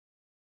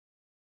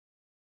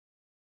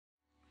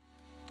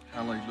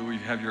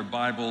have your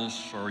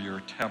Bibles or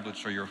your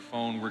tablets or your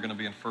phone, we're going to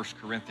be in 1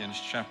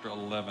 Corinthians chapter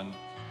 11.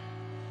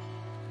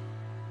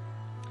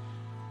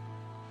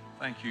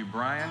 Thank you,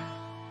 Brian,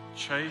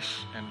 Chase,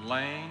 and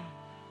Lane,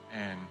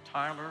 and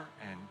Tyler,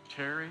 and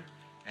Terry,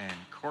 and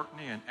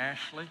Courtney, and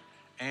Ashley,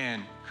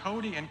 and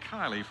Cody and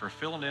Kylie for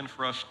filling in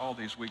for us all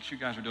these weeks. You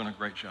guys are doing a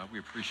great job. We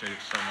appreciate it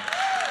so much.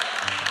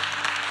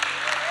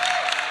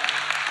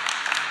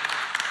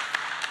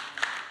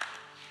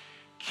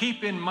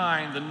 Keep in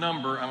mind the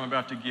number I'm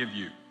about to give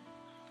you.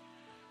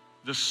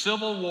 The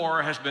Civil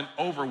War has been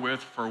over with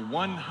for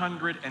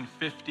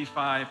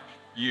 155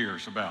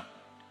 years, about.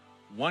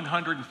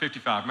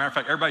 155. Matter of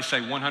fact, everybody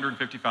say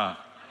 155.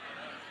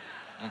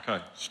 Okay,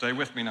 stay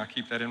with me now.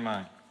 Keep that in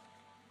mind.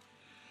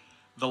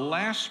 The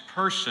last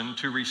person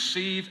to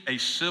receive a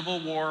Civil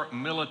War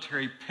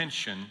military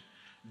pension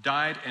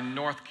died in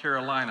North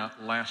Carolina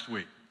last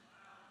week.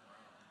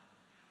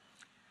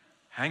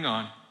 Hang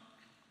on.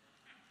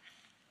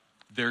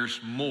 There's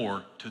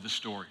more to the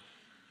story.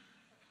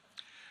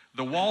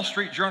 The Wall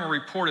Street Journal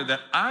reported that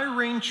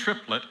Irene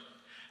Triplett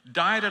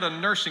died at a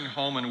nursing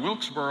home in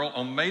Wilkesboro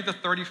on May the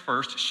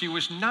 31st. She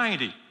was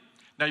 90.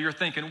 Now you're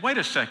thinking, wait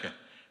a second,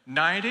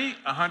 90,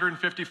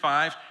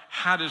 155,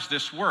 how does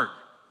this work?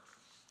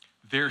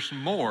 There's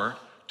more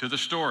to the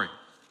story.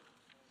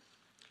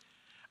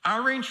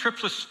 Irene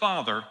Triplett's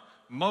father,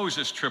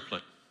 Moses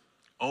Triplett,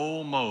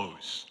 old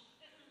Mose,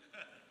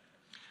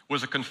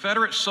 was a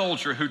Confederate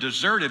soldier who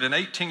deserted in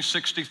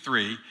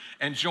 1863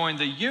 and joined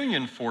the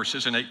Union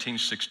forces in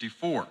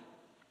 1864.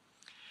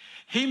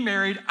 He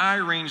married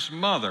Irene's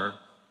mother,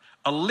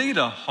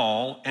 Alida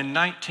Hall, in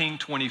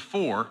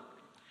 1924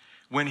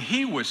 when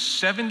he was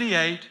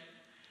 78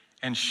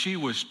 and she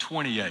was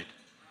 28.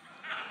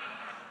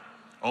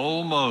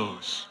 Old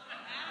Mose.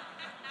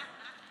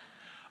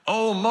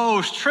 Old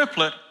Mose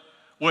Triplett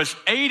was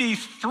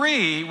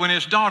 83 when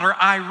his daughter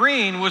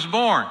Irene was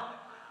born.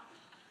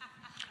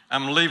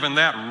 I'm leaving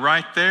that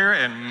right there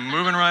and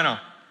moving right on.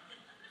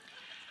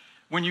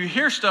 When you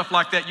hear stuff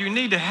like that, you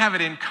need to have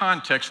it in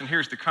context, and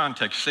here's the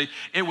context. See,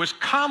 it was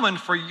common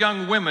for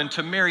young women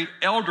to marry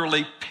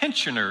elderly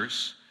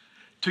pensioners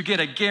to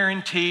get a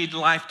guaranteed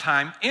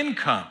lifetime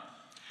income.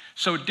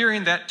 So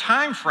during that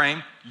time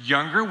frame,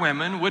 younger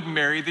women would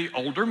marry the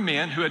older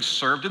men who had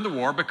served in the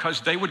war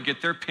because they would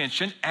get their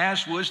pension,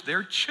 as was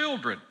their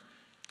children.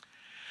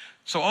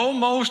 So old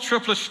Mose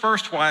Triplett's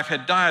first wife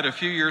had died a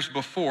few years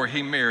before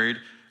he married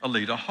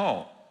Alida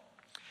Hall.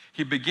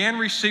 He began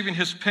receiving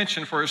his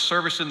pension for his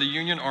service in the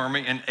Union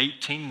Army in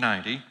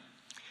 1890.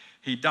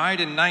 He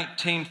died in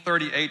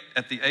 1938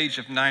 at the age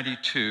of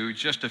 92,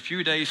 just a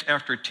few days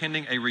after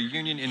attending a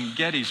reunion in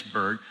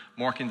Gettysburg,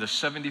 marking the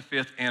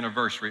 75th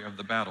anniversary of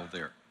the battle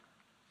there.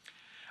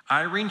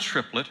 Irene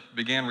Triplett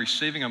began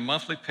receiving a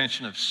monthly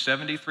pension of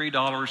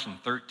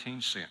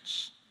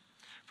 $73.13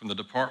 from the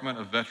Department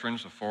of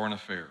Veterans of Foreign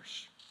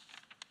Affairs.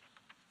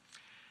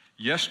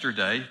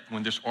 Yesterday,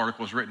 when this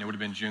article was written, it would have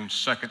been June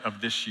 2nd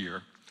of this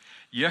year.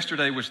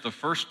 Yesterday was the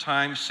first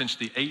time since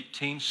the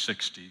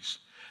 1860s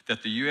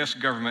that the U.S.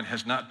 government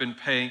has not been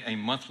paying a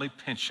monthly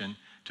pension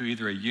to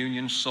either a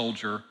Union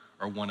soldier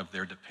or one of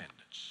their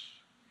dependents.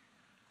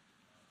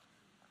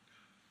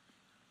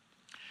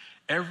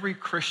 Every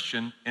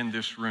Christian in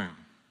this room,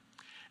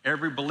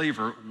 every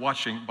believer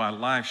watching by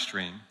live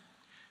stream,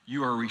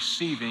 you are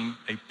receiving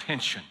a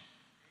pension.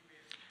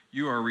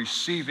 You are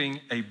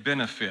receiving a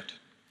benefit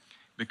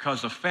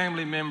because a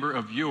family member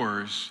of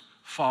yours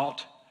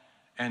fought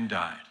and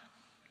died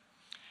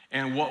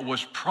in what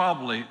was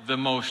probably the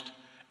most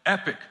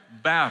epic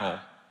battle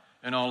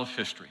in all of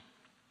history.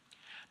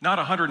 Not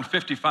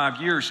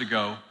 155 years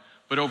ago,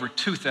 but over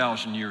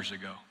 2,000 years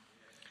ago.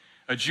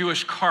 A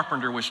Jewish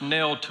carpenter was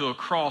nailed to a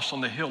cross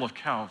on the hill of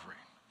Calvary.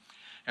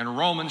 And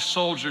Roman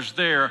soldiers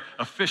there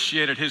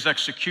officiated his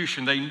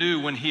execution. They knew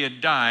when he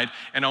had died.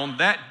 And on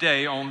that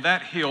day, on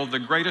that hill, the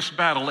greatest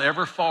battle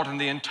ever fought in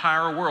the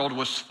entire world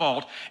was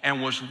fought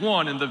and was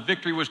won. And the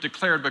victory was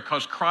declared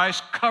because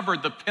Christ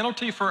covered the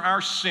penalty for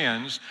our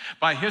sins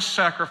by his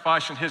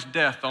sacrifice and his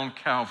death on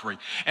Calvary.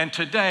 And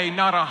today,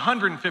 not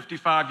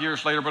 155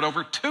 years later, but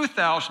over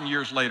 2,000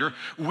 years later,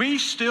 we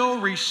still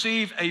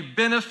receive a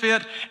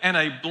benefit and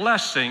a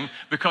blessing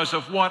because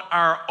of what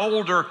our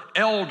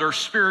elder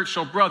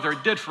spiritual brother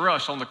did for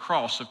us on the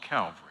cross of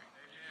Calvary.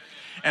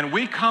 And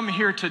we come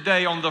here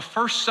today on the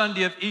first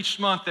Sunday of each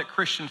month at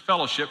Christian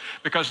Fellowship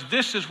because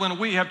this is when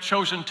we have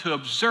chosen to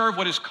observe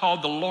what is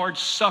called the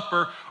Lord's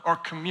Supper or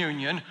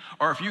communion,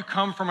 or if you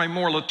come from a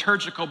more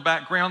liturgical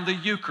background, the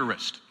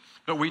Eucharist.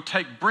 But we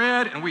take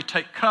bread and we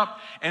take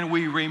cup and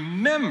we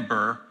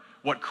remember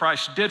what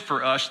Christ did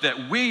for us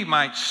that we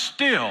might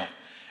still,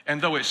 and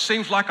though it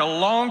seems like a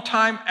long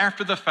time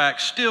after the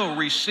fact, still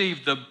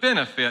receive the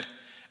benefit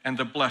and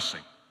the blessing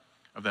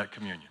of that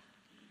communion.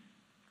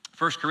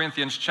 1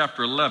 Corinthians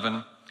chapter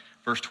 11,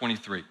 verse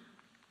 23.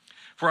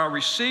 For I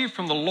received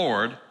from the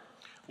Lord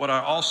what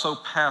I also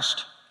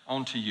passed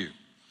on to you.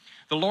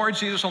 The Lord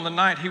Jesus, on the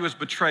night he was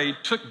betrayed,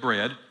 took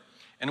bread,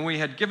 and when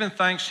he had given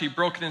thanks, he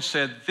broke it and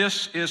said,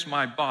 "This is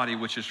my body,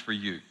 which is for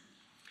you.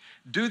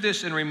 Do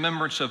this in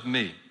remembrance of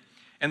me.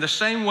 In the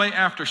same way,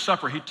 after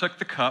supper, he took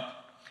the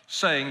cup,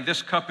 saying,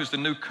 this cup is the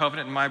new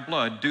covenant in my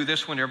blood. Do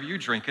this whenever you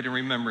drink it in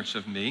remembrance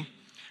of me.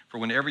 For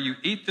whenever you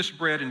eat this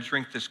bread and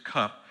drink this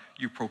cup,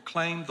 you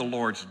proclaim the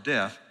Lord's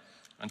death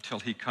until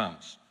he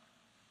comes.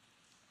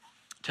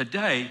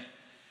 Today,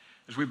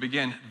 as we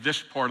begin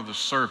this part of the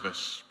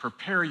service,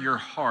 prepare your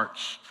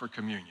hearts for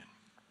communion.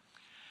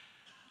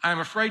 I'm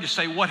afraid to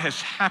say what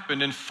has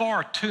happened in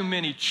far too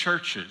many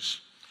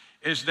churches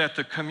is that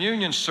the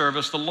communion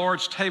service, the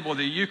Lord's table,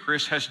 the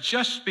Eucharist, has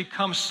just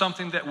become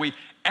something that we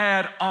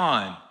add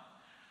on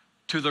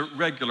to the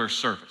regular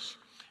service.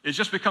 It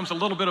just becomes a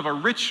little bit of a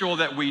ritual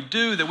that we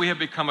do, that we have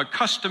become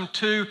accustomed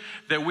to,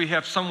 that we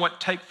have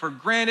somewhat take for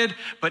granted.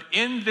 But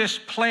in this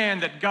plan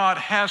that God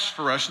has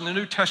for us in the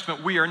New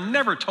Testament, we are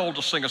never told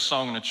to sing a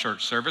song in a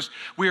church service.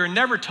 We are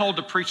never told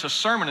to preach a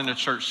sermon in a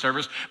church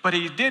service. But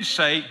he did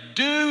say,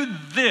 do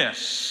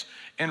this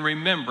in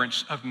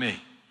remembrance of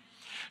me.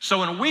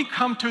 So when we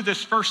come to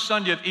this first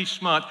Sunday of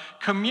each month,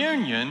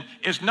 communion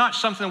is not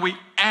something we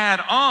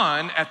add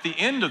on at the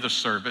end of the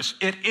service.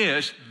 It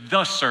is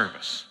the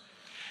service.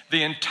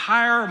 The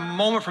entire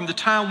moment from the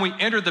time we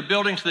enter the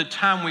building to the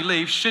time we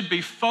leave should be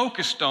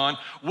focused on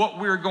what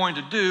we're going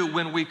to do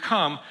when we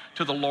come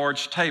to the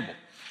Lord's table.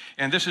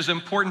 And this is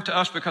important to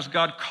us because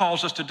God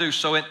calls us to do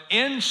so. And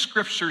in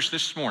scriptures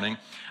this morning,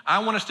 I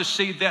want us to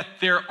see that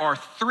there are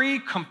three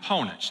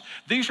components.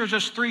 These are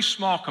just three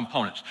small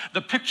components.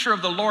 The picture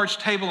of the Lord's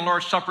table and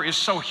Lord's Supper is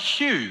so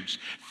huge,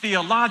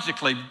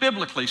 theologically,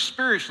 biblically,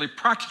 spiritually,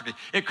 practically.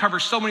 It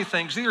covers so many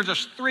things. These are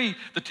just three,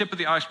 the tip of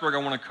the iceberg I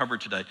want to cover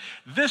today.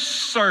 This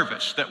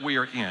service that we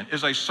are in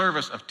is a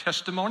service of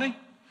testimony.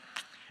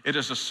 It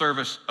is a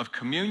service of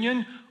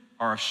communion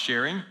or of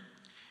sharing.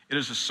 It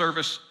is a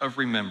service of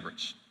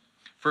remembrance.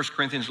 1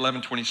 Corinthians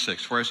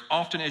 11:26, for as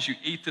often as you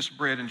eat this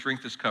bread and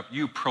drink this cup,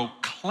 you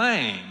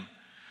proclaim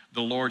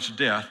the Lord's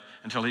death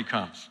until he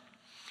comes.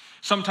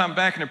 Sometime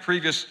back in a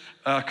previous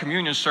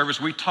communion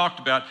service, we talked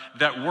about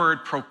that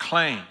word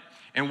proclaim.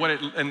 And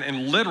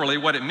literally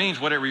what it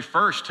means, what it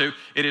refers to,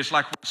 it is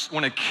like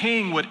when a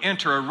king would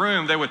enter a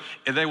room,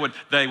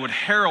 they would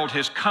herald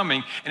his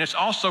coming. And it's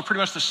also pretty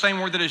much the same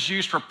word that is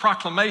used for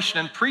proclamation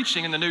and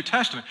preaching in the New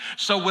Testament.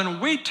 So when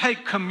we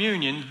take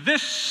communion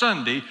this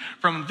Sunday,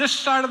 from this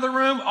side of the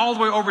room all the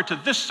way over to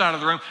this side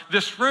of the room,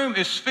 this room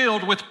is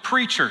filled with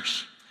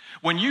preachers.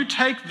 When you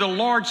take the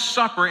Lord's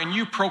Supper and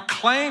you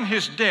proclaim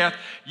his death,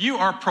 you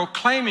are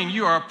proclaiming,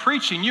 you are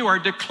preaching, you are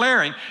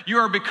declaring, you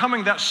are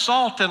becoming that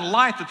salt and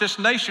light that this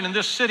nation and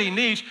this city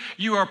needs.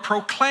 You are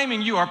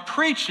proclaiming, you are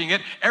preaching it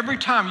every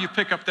time you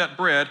pick up that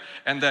bread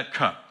and that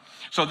cup.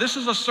 So this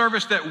is a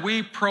service that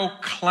we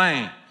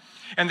proclaim.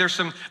 And there's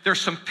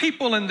some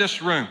people in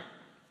this room.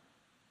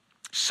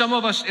 Some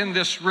of us in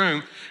this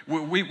room,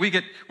 we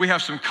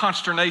have some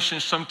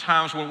consternation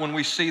sometimes when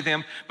we see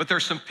them, but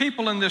there's some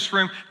people in this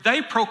room,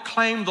 they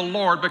proclaim the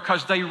Lord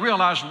because they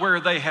realize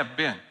where they have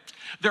been.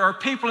 There are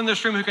people in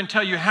this room who can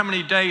tell you how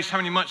many days, how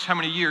many months, how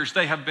many years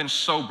they have been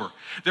sober.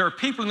 There are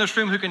people in this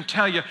room who can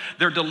tell you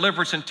their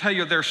deliverance and tell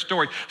you their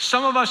story.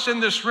 Some of us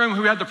in this room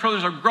who had the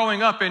privilege of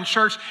growing up in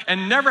church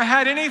and never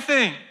had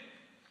anything.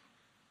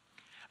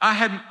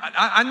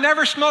 I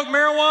never smoked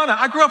marijuana.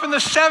 I grew up in the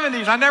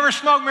 70s. I never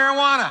smoked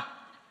marijuana.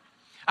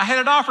 I had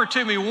it offered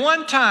to me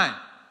one time.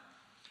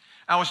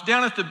 I was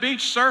down at the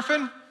beach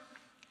surfing,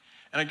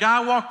 and a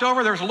guy walked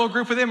over. There was a little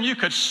group of them. You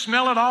could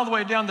smell it all the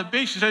way down the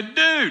beach. He said,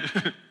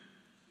 dude,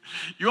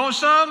 you want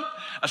some?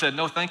 I said,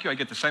 no, thank you. I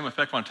get the same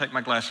effect when I take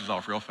my glasses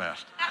off real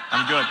fast.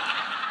 I'm good.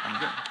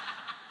 I'm good.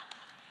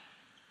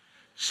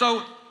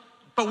 So,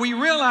 but we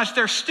realized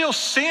there's still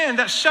sin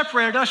that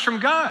separated us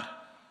from God.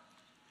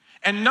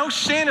 And no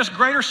sin is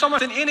greater so much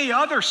than any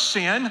other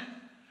sin.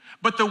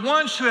 But the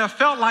ones who have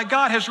felt like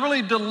God has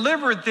really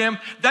delivered them,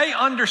 they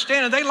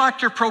understand and they like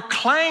to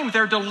proclaim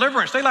their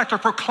deliverance. They like to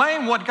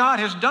proclaim what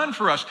God has done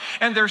for us.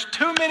 And there's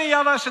too many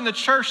of us in the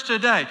church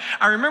today.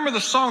 I remember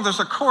the song, there's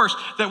a chorus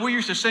that we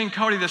used to sing,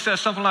 Cody, that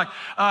says something like,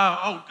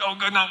 I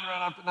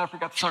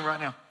forgot the song right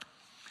now.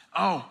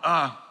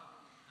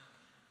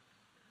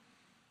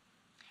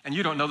 And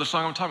you don't know the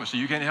song I'm talking about, so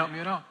you can't help me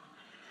at all.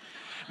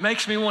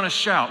 Makes me want to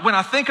shout. When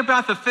I think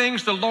about the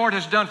things the Lord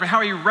has done for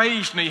how he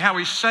raised me, how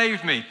he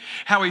saved me,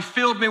 how he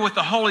filled me with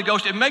the Holy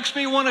Ghost, it makes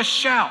me want to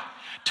shout.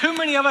 Too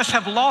many of us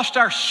have lost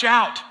our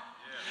shout.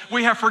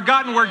 We have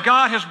forgotten where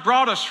God has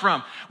brought us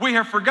from. We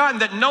have forgotten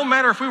that no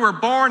matter if we were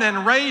born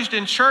and raised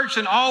in church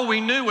and all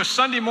we knew was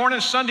Sunday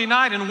morning, Sunday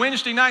night, and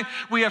Wednesday night,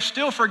 we have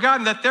still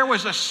forgotten that there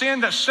was a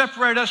sin that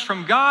separated us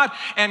from God,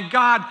 and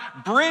God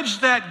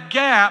bridged that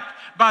gap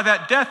by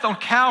that death on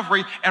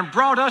Calvary and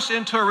brought us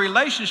into a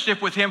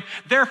relationship with him.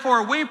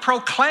 Therefore, we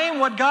proclaim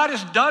what God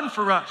has done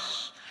for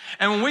us.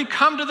 And when we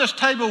come to this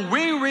table,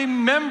 we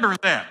remember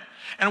that.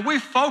 And we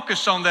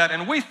focus on that,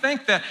 and we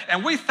think that,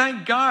 and we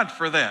thank God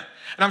for that.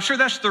 And I'm sure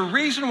that's the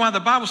reason why the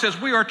Bible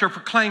says we are to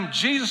proclaim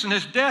Jesus and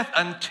his death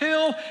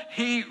until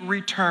he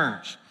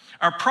returns.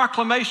 Our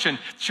proclamation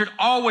should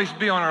always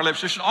be on our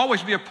lips. It should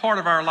always be a part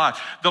of our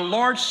life. The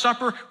Lord's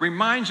Supper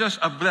reminds us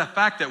of the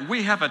fact that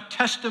we have a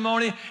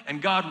testimony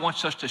and God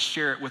wants us to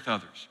share it with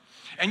others.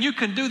 And you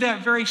can do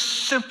that very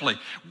simply.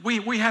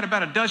 We had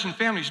about a dozen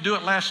families do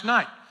it last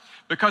night.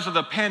 Because of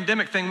the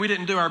pandemic thing, we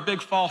didn't do our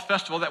big fall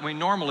festival that we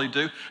normally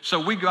do. So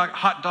we got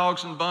hot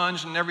dogs and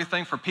buns and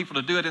everything for people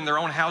to do it in their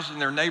own houses, in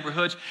their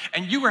neighborhoods.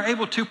 And you were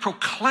able to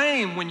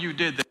proclaim when you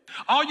did that.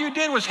 All you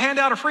did was hand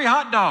out a free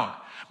hot dog.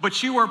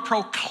 But you were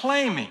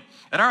proclaiming.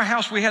 At our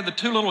house, we had the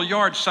 2 little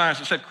yard signs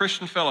that said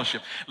Christian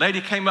Fellowship.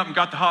 Lady came up and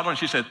got the hot dog and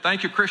she said,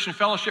 "Thank you, Christian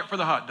Fellowship, for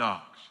the hot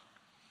dogs."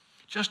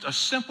 Just a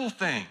simple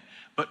thing,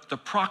 but the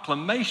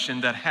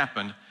proclamation that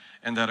happened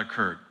and that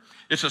occurred.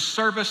 It's a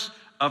service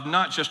of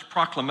not just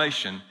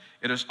proclamation,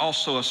 it is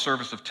also a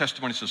service of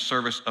testimony. It's a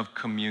service of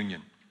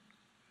communion.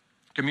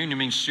 Communion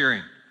means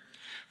sharing.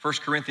 1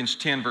 Corinthians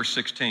 10, verse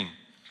 16.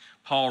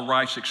 Paul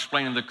writes,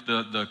 explaining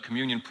the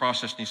communion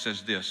process, and he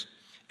says this: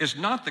 "Is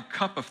not the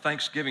cup of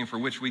thanksgiving for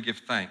which we give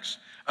thanks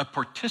a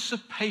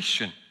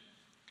participation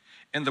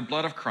in the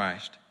blood of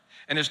Christ?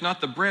 And is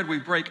not the bread we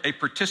break a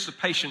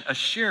participation, a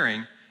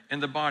sharing in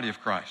the body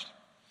of Christ?"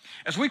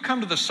 As we come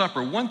to the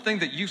supper, one thing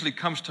that usually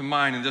comes to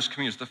mind in this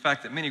communion is the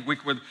fact that many,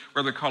 whether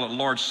they call it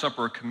Lord's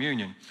Supper or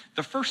communion,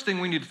 the first thing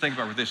we need to think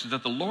about with this is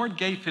that the Lord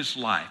gave his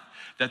life,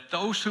 that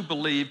those who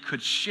believe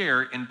could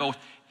share in both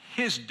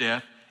his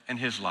death and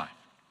his life.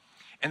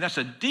 And that's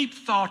a deep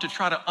thought to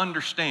try to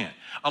understand.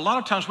 A lot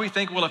of times we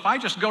think, well, if I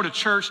just go to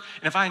church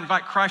and if I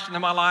invite Christ into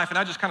my life and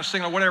I just kind of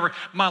sing or whatever,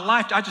 my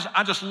life, I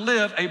just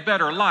live a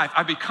better life.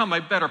 I become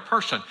a better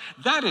person.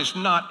 That is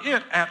not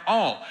it at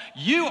all.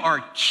 You are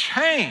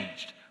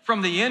changed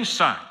from the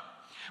inside.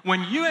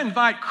 When you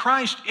invite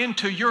Christ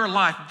into your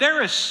life,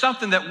 there is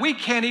something that we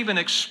can't even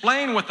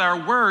explain with our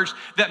words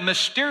that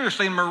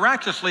mysteriously and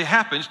miraculously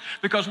happens,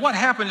 because what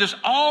happens is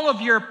all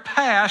of your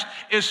past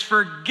is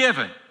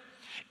forgiven.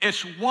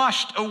 It's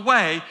washed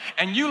away,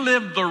 and you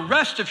live the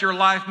rest of your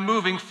life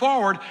moving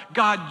forward,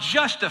 God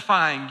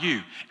justifying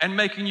you and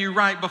making you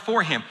right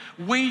before him.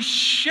 We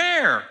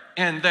share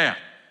in that.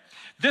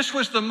 This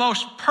was the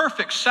most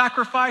perfect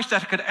sacrifice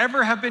that could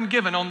ever have been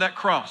given on that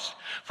cross.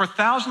 For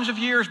thousands of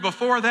years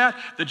before that,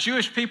 the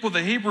Jewish people,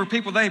 the Hebrew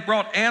people, they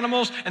brought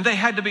animals and they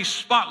had to be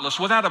spotless,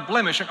 without a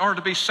blemish, in order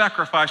to be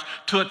sacrificed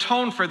to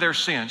atone for their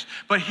sins.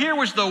 But here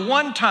was the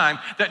one time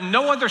that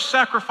no other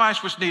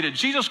sacrifice was needed.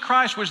 Jesus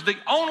Christ was the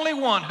only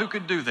one who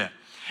could do that.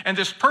 And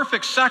this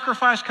perfect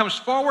sacrifice comes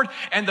forward,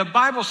 and the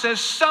Bible says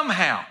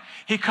somehow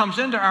he comes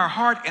into our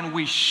heart and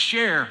we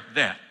share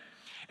that.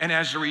 And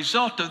as a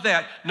result of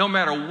that, no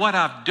matter what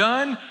I've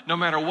done, no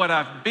matter what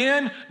I've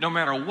been, no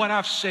matter what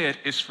I've said,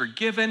 is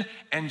forgiven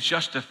and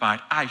justified.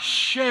 I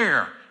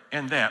share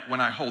in that when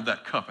I hold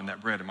that cup and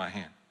that bread in my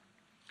hand.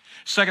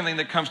 Second thing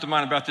that comes to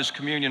mind about this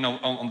communion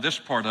on this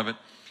part of it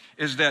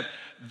is that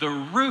the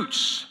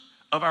roots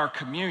of our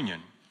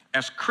communion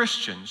as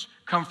Christians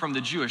come from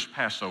the Jewish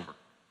Passover.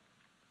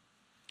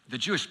 The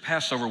Jewish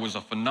Passover was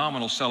a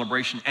phenomenal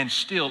celebration and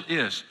still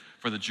is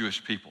for the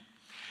Jewish people.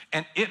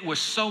 And it was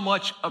so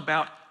much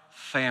about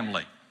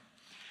family.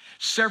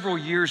 Several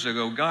years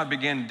ago, God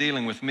began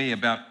dealing with me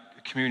about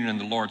communion and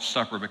the Lord's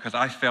Supper, because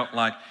I felt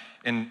like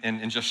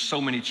in just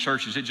so many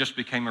churches, it just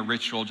became a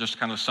ritual, just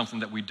kind of something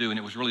that we do, and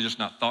it was really just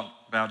not thought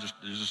about, it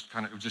was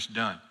just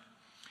done.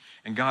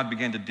 And God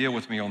began to deal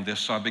with me on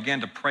this, so I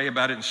began to pray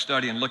about it and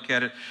study and look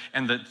at it.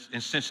 And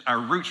since our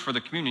roots for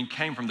the communion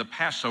came from the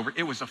Passover,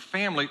 it was a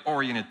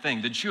family-oriented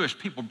thing. The Jewish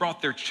people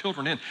brought their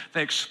children in.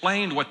 They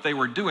explained what they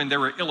were doing. There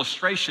were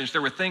illustrations.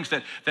 There were things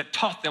that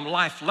taught them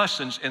life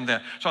lessons in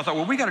that. So I thought,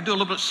 well, we got to do a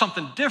little bit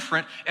something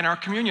different in our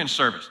communion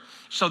service.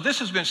 So this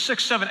has been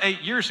 6, 7,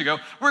 8 years ago.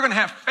 We're going to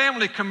have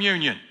family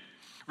communion.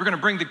 We're going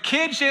to bring the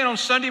kids in on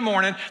Sunday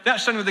morning.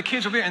 That Sunday, the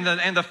kids will be here,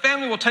 and the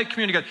family will take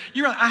communion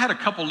together. I had a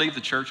couple leave the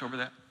church over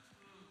that.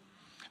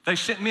 They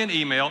sent me an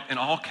email in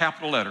all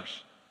capital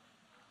letters,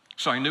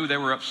 so I knew they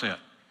were upset.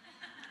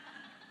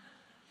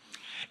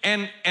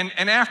 And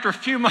after a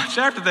few months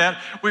after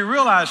that, we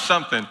realized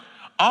something.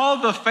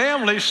 All the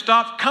families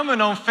stopped coming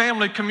on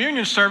family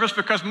communion service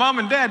because mom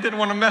and dad didn't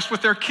want to mess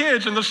with their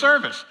kids in the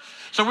service.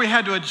 So we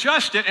had to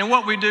adjust it, and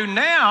what we do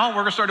now, we're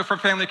going to start it for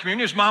family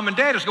communion, is mom and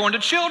dad is going to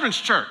children's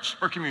church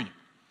for communion.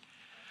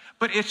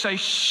 But it's a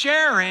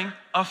sharing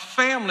of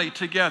family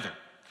together.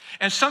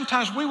 And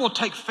sometimes we will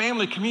take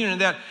family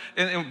communion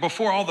and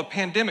before all the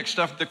pandemic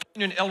stuff, the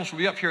communion elements will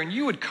be up here, and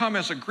you would come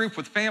as a group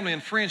with family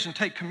and friends and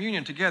take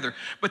communion together.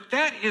 But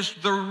that is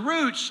the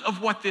roots of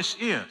what this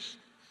is.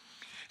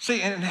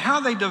 See, and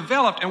how they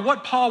developed and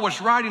what Paul was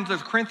writing to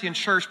the Corinthian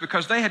church,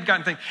 because they had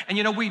gotten things.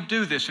 And we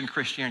do this in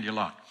Christianity a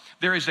lot.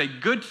 There is a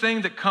good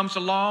thing that comes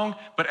along,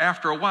 but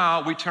after a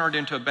while, we turn it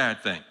into a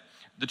bad thing.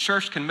 The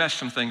church can mess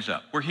some things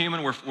up. We're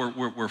human,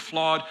 we're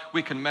flawed,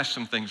 we can mess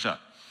some things up.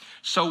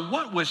 So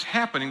what was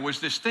happening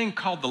was this thing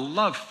called the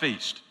love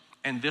feast.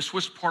 And this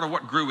was part of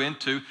what grew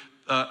into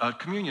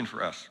communion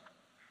for us.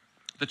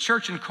 The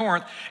church in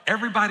Corinth,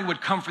 everybody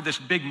would come for this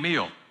big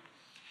meal.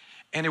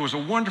 And it was a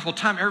wonderful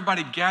time.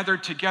 Everybody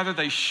gathered together,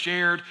 they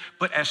shared.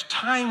 But as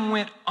time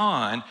went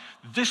on,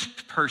 this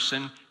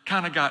person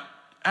kind of got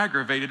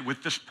aggravated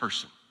with this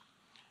person.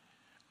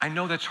 I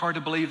know that's hard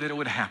to believe that it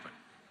would happen,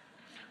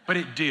 but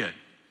it did.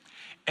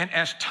 And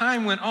as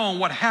time went on,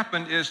 what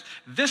happened is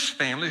this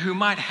family, who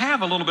might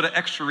have a little bit of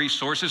extra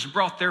resources,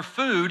 brought their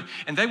food,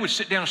 and they would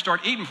sit down and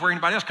start eating before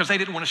anybody else because they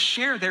didn't want to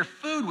share their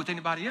food with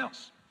anybody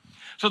else.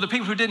 So the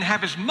people who didn't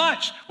have as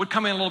much would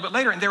come in a little bit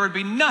later, and there would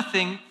be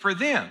nothing for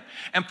them.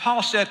 And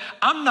Paul said,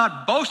 I'm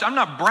not boasting, I'm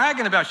not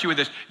bragging about you with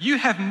this. You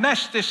have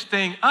messed this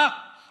thing up.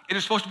 It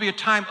is supposed to be a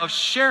time of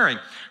sharing.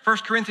 1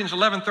 Corinthians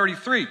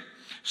 11:33.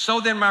 So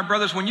then, my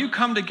brothers, when you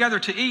come together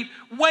to eat,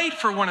 wait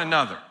for one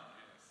another.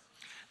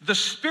 The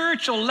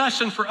spiritual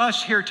lesson for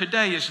us here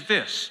today is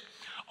this.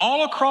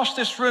 All across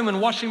this room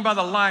and watching by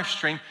the live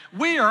stream,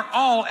 we are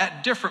all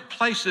at different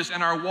places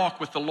in our walk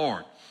with the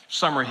Lord.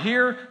 Some are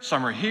here,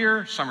 some are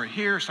here, some are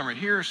here, some are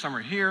here, some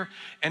are here.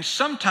 And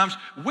sometimes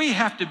we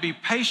have to be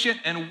patient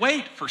and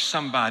wait for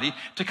somebody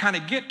to kind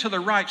of get to the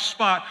right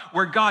spot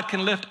where God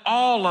can lift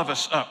all of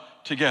us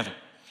up together.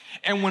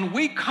 And when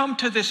we come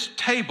to this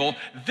table,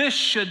 this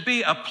should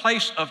be a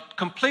place of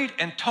complete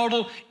and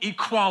total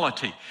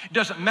equality. It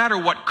doesn't matter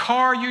what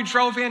car you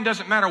drove in,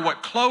 doesn't matter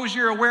what clothes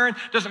you're wearing,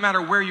 doesn't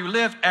matter where you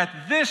live.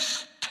 At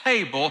this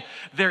table,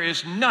 there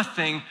is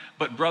nothing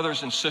but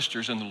brothers and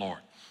sisters in the Lord.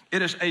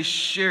 It is a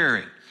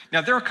sharing.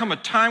 Now, there will come a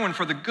time when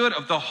for the good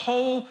of the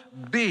whole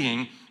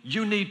being,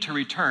 you need to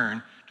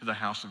return to the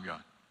house of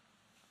God.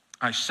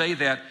 I say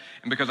that,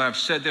 and because I've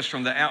said this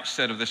from the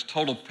outset of this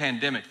total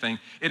pandemic thing,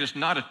 it is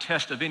not a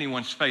test of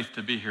anyone's faith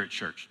to be here at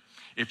church.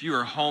 If you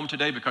are home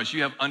today because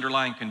you have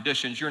underlying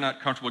conditions, you're not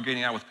comfortable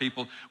getting out with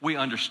people, we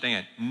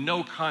understand.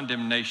 No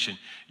condemnation.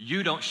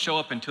 You don't show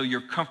up until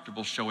you're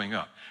comfortable showing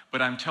up.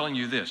 But I'm telling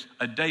you this,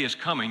 a day is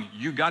coming,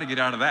 you got to get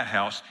out of that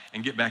house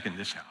and get back in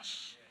this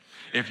house.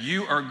 If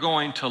you are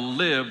going to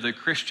live the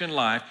Christian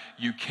life,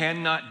 you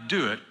cannot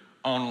do it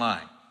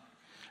online.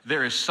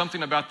 There is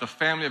something about the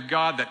family of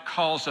God that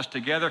calls us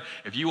together.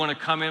 If you want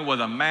to come in with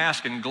a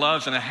mask and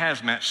gloves and a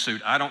hazmat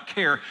suit, I don't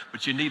care,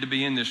 but you need to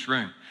be in this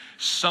room.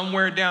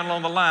 Somewhere down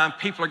along the line,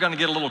 people are going to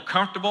get a little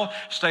comfortable,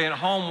 stay at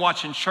home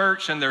watching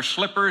church in their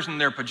slippers and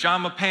their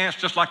pajama pants,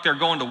 just like they're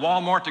going to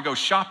Walmart to go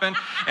shopping.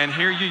 And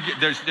here you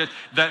get,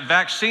 that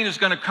vaccine is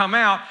going to come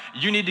out.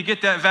 You need to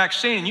get that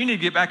vaccine, and you need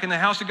to get back in the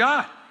house of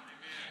God.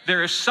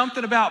 There is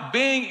something about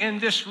being in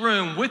this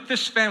room with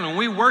this family, when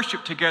we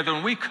worship together,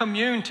 when we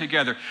commune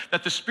together,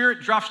 that the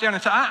Spirit drops down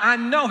and says, I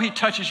know He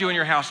touches you in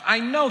your house.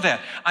 I know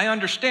that. I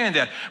understand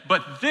that.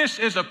 But this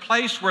is a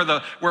place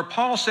where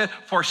Paul said,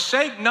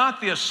 forsake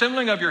not the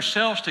assembling of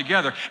yourselves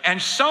together, and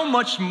so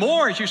much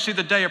more as you see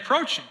the day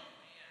approaching.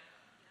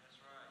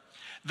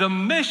 The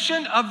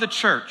mission of the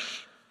church,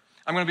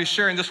 I'm going to be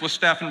sharing this with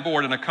staff and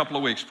board in a couple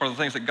of weeks for the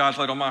things that God's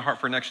laid on my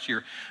heart for next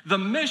year. The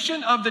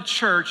mission of the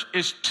church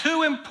is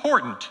too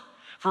important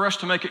for us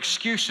to make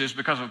excuses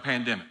because of a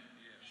pandemic.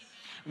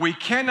 We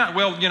cannot,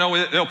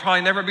 it'll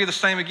probably never be the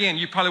same again.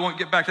 You probably won't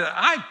get back to that.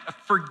 I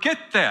forget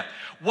that.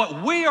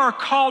 What we are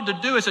called to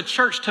do as a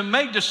church, to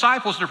make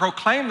disciples, to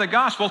proclaim the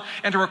gospel,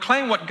 and to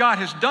proclaim what God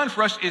has done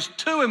for us, is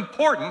too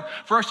important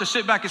for us to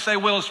sit back and say,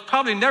 well, it's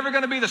probably never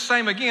going to be the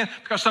same again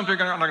because some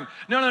people are going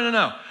to.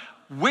 No.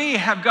 We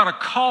have got a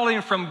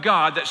calling from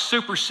God that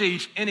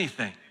supersedes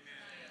anything.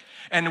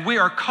 And we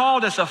are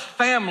called as a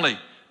family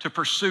to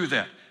pursue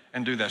that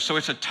and do that. So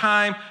it's a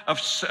time of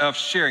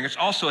sharing. It's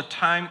also a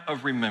time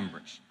of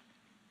remembrance.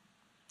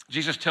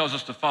 Jesus tells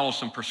us to follow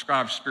some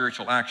prescribed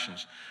spiritual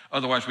actions.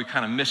 Otherwise, we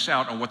kind of miss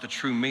out on what the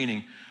true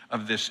meaning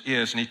of this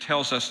is. And he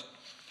tells us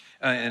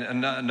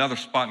in another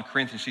spot in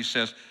Corinthians, he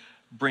says,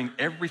 bring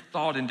every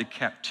thought into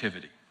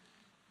captivity.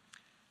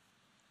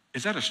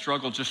 Is that a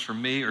struggle just for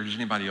me, or does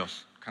anybody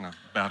else kind of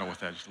battle with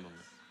that just a little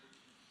bit?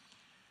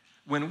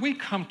 When we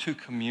come to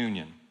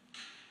communion,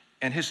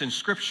 and his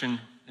instructions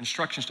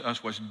to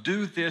us was,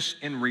 do this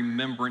in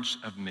remembrance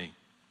of me.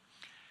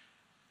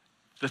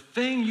 The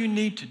thing you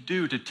need to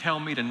do to tell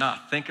me to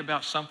not think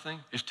about something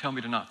is tell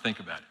me to not think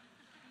about it.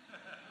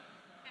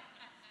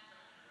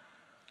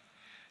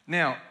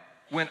 Now,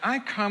 when I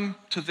come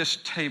to this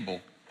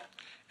table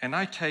and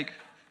I take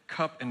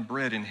cup and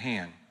bread in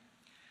hand,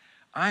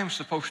 I am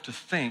supposed to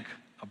think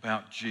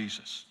about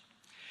Jesus.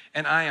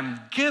 And I am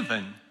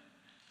given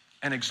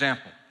an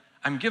example.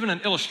 I'm given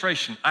an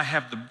illustration. I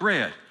have the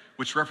bread,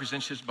 which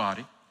represents his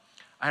body.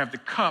 I have the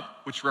cup,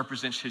 which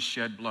represents his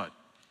shed blood.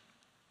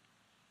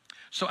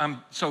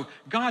 So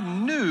God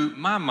knew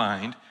my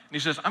mind, and he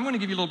says, I'm going to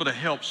give you a little bit of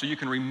help so you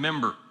can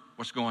remember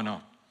what's going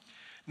on.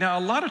 Now,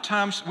 a lot of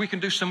times we can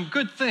do some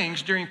good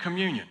things during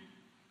communion.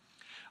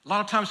 A lot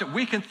of times that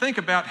we can think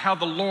about how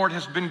the Lord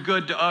has been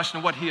good to us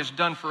and what he has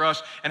done for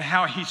us and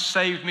how he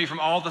saved me from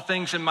all the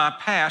things in my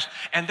past,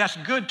 and that's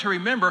good to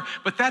remember,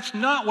 but that's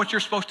not what you're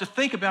supposed to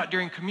think about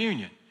during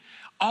communion.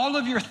 All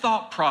of your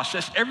thought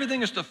process,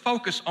 everything is to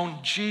focus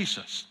on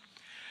Jesus.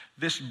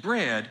 This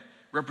bread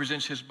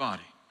represents his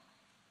body.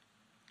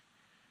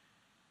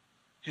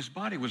 His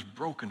body was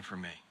broken for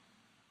me.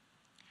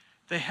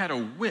 They had a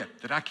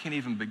whip that I can't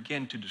even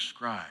begin to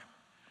describe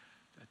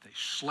that they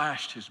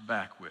slashed his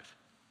back with.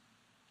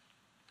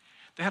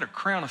 They had a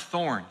crown of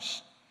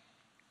thorns.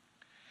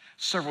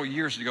 Several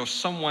years ago,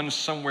 someone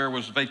somewhere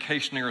was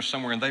vacationing or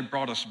somewhere, and they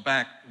brought us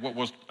back what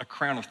was a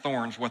crown of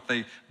thorns, what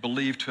they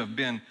believed to have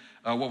been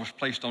what was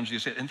placed on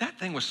Jesus' head. And that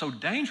thing was so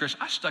dangerous,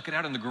 I stuck it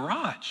out in the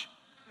garage.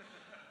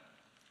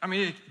 I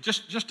mean,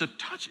 just to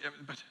touch it.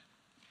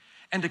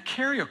 And to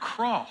carry a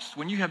cross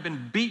when you have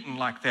been beaten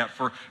like that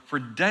for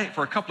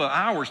a couple of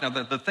hours now,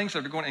 the things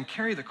that are going, and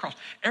carry the cross.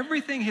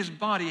 Everything his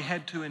body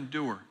had to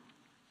endure.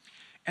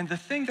 And the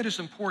thing that is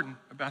important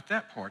about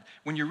that part,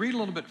 when you read a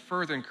little bit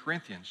further in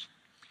Corinthians,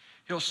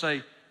 he'll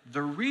say,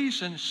 the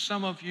reason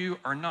some of you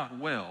are not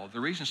well,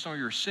 the reason some of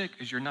you are sick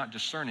is you're not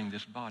discerning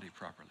this body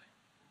properly.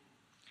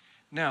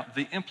 Now,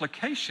 the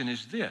implication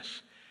is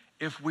this.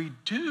 If we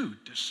do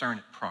discern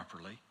it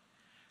properly,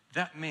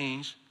 that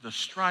means the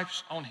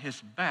stripes on his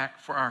back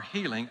for our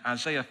healing,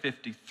 Isaiah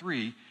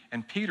 53,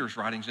 and Peter's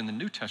writings in the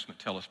New Testament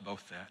tell us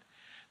both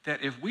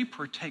that if we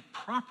partake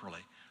properly,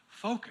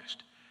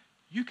 focused,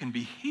 you can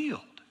be healed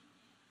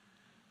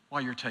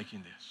while you're taking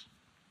this.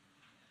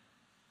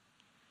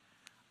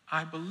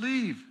 I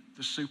believe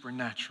the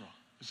supernatural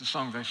is the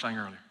song they sang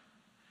earlier.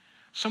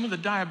 Some of the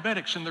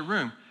diabetics in the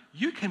room,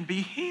 you can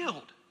be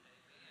healed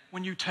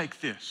when you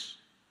take this.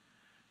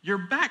 Your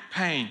back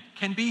pain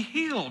can be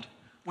healed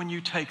when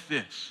you take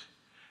this.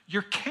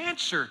 Your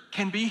cancer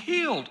can be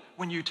healed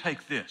when you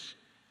take this.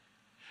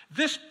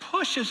 This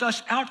pushes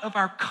us out of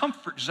our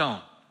comfort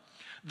zone.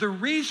 The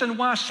reason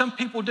why some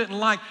people didn't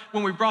like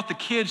when we brought the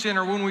kids in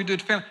or when we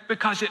did family,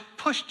 because it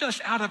pushed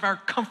us out of our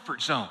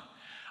comfort zone.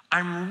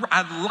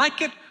 I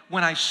like it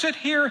when I sit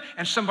here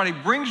and somebody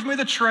brings me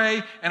the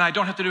tray and I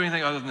don't have to do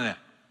anything other than that.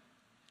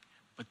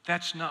 But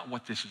that's not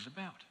what this is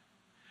about.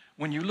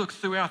 When you look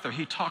throughout there,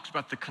 he talks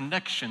about the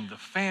connection, the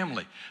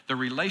family, the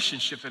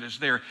relationship that is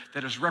there,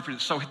 that is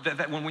represented. So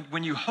that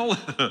when you hold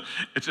it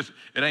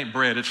ain't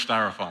bread, it's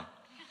styrofoam.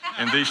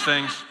 And these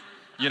things,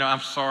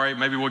 I'm sorry,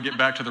 maybe we'll get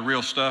back to the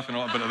real stuff, and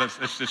all, but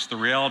it's just the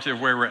reality of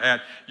where we're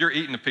at. You're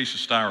eating a piece of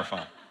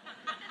styrofoam.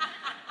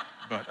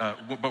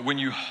 But when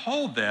you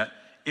hold that,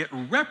 it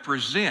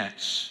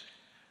represents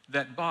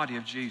that body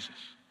of Jesus.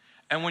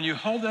 And when you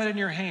hold that in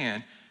your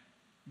hand,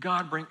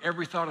 God, bring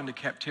every thought into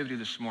captivity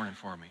this morning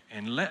for me.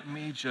 And let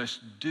me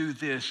just do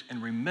this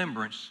in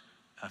remembrance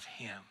of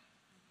him.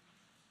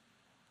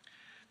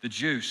 The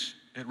juice,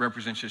 it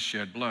represents his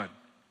shed blood.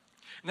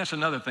 And that's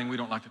another thing we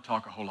don't like to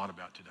talk a whole lot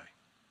about today.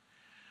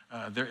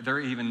 There are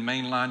even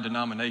mainline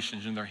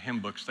denominations in their hymn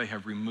books, they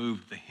have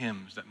removed the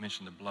hymns that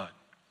mention the blood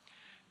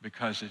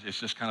because it's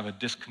just kind of a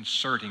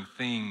disconcerting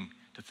thing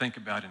to think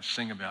about and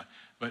sing about.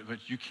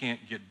 But you can't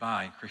get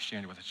by in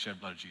Christianity with the shed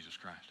blood of Jesus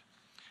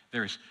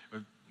Christ.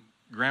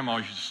 Grandma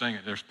used to sing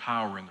it, there's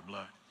power in the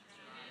blood.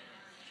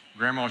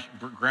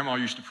 Grandma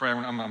used to pray,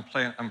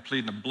 I'm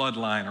pleading a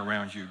bloodline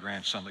around you,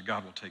 grandson, that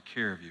God will take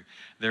care of you.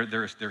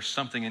 There's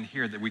something in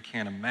here that we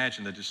can't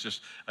imagine that is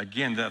just,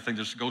 again, that thing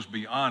just goes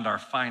beyond our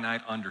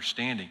finite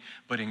understanding.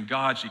 But in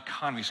God's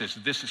economy, he says,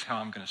 this is how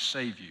I'm going to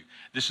save you.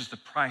 This is the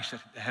price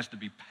that has to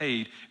be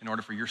paid in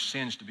order for your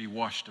sins to be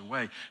washed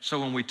away. So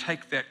when we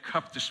take that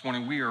cup this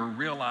morning, we are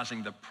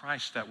realizing the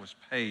price that was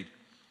paid.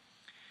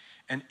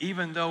 And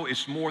even though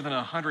it's more than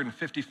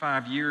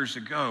 155 years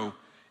ago,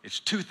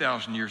 it's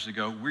 2,000 years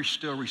ago, we're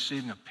still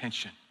receiving a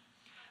pension.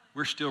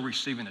 We're still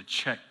receiving a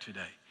check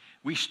today.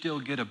 We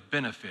still get a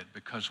benefit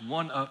because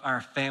one of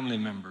our family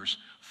members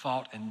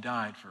fought and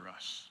died for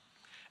us.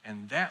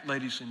 And that,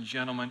 ladies and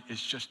gentlemen,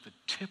 is just the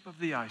tip of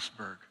the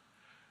iceberg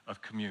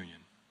of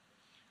communion,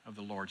 of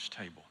the Lord's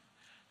table.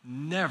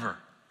 Never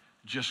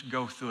just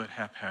go through it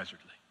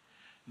haphazardly.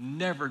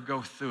 Never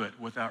go through it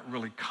without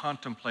really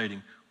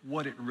contemplating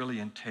what it really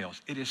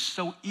entails. It is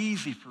so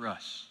easy for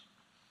us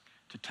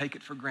to take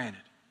it for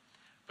granted.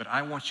 But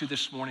I want you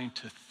this morning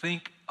to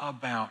think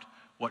about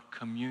what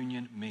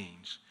communion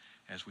means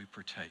as we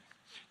partake.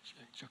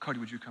 So Cody,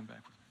 would you come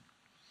back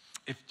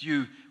with me?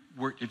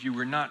 If you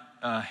were not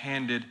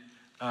handed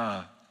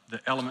the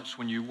elements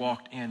when you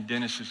walked in,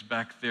 Dennis is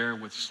back there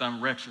with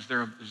some. Rex, is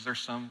there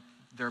some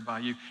there by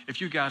you?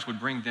 If you guys would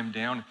bring them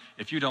down.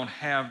 If you don't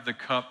have the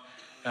cup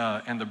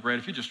and the bread,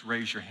 if you just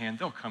raise your hand,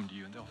 they'll come to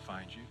you and they'll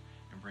find you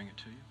and bring it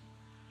to you.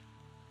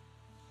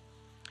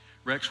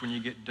 Rex, when you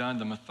get done,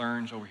 the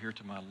Mathern's over here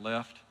to my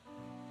left.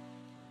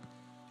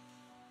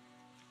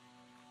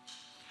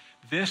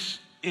 This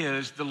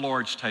is the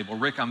Lord's table.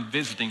 Rick, I'm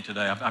visiting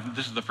today.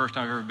 This is the first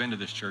time I've ever been to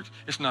this church.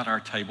 It's not our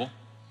table.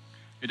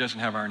 It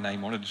doesn't have our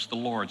name on it. It's the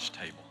Lord's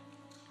table.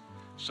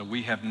 So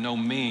we have no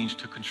means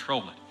to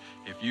control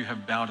it. If you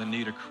have bowed a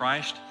knee to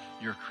Christ,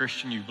 you're a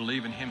Christian, you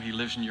believe in him, he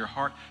lives in your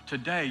heart.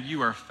 Today,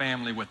 you are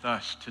family with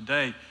us.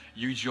 Today,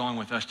 you join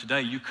with us.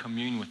 Today, you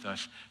commune with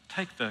us.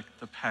 Take the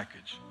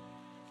package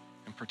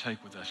and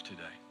partake with us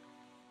today.